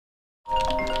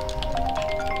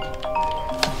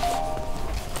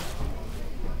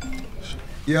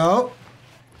Yo.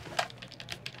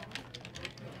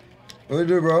 What you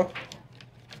do, bro?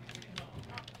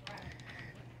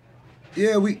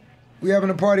 Yeah, we having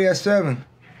a party at 7.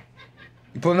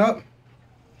 You pulling up?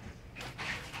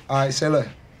 All right, say look.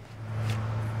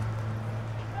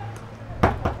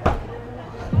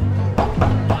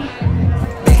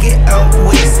 Make it out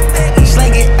west,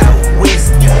 slang it out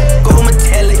west. Go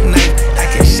metallic knife,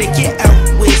 I can shake it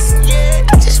out west.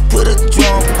 I just put a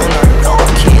drum on a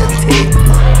no-kill tape.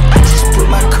 I just put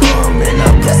my cum in a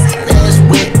pussy ass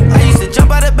wet. I used to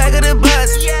jump out the back of the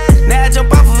bus, now I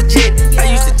jump off of a jet.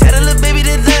 I used to tell the little baby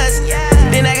to dust,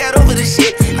 then I got over the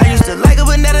shit. I used to like her,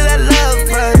 but now that I love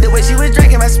her, the way she was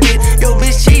drinking my spit. Yo,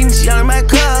 bitch cheating, she on my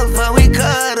cover, we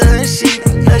cut her and shit.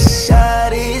 A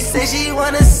shawty say she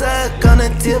wanna suck on the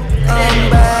tip on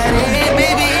body.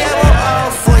 Baby, I want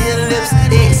all for your lips.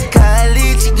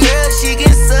 Ex-college girl, she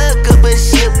can suck up a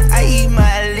ship. I eat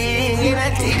my leg and I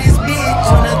take this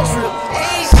bitch on a trip.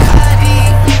 Hey, shawty,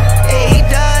 hey,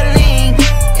 darling,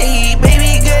 hey,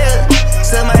 baby girl,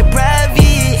 suck my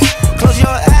private. Close your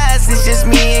eyes, it's just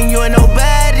me and you and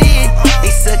nobody. They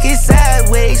suck it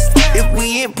sideways if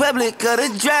we in public or the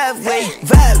driveway.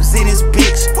 Vibes in this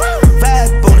bitch,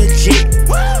 vibe on the jet.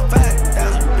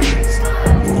 5,000 bricks.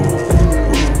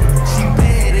 She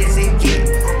bad as it get.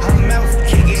 Her mouth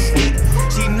can't get slick.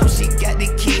 She know she got the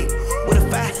kid with a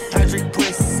 500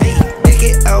 pussy. Make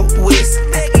it out west,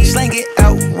 slang it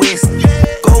out west.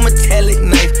 Gold metallic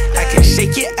knife, I can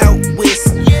shake it out west.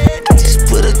 I just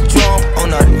put a drum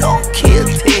on a no-kill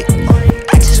tick.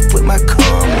 I just put my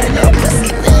cum in a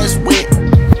pussy ass wet.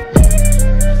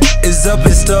 It's up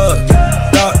and stuck.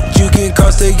 Thought you can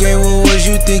cross the game, what was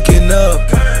you thinking of?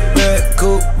 Red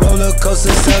coupe, roller coaster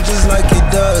sound just like it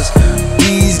does.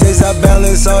 These days I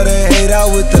balance all the hate out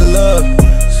with the love.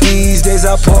 These days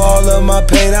I pour all of my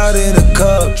pain out in a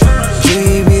cup.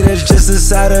 Dreaming that's just a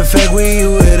side effect when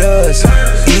you with us.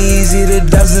 Easy, the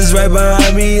dozens right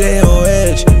behind me, they on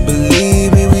edge.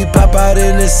 Believe me, we pop out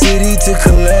in the city to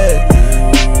collect.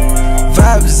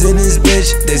 Vibes in this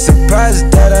bitch, they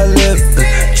surprised that I live.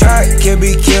 Try can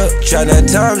be killed, try 9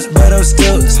 times, but I'm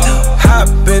still hop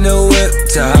in the whip,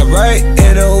 to hop right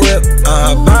in the whip.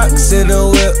 Box in the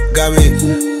whip, got me.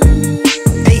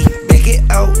 Hey, make it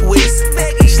out west,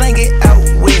 slang it out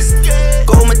west.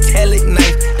 Gold metallic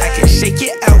knife, I can shake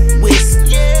it out west.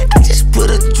 I just put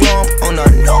a drum on a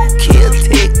no-kill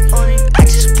tick. I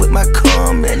just put my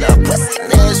cum in a pussy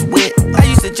ass wet. I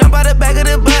used to jump out the back of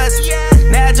the bus,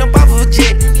 now I jump off of a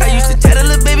jet. I used to tell the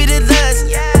little baby to dust,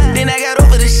 then I got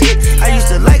over the shit. I used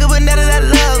to like her, but now that I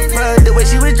love her, the way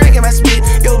she was drinking my spit.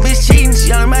 Yo, bitch cheating,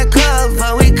 she on my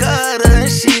cover, we cut her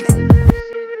and shit.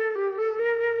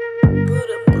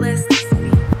 Buddha bless me.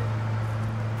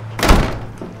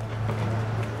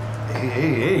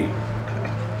 Hey.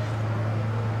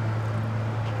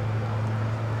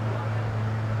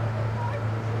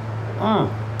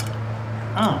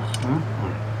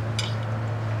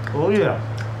 Oh yeah.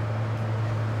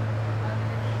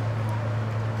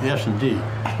 Yes, indeed.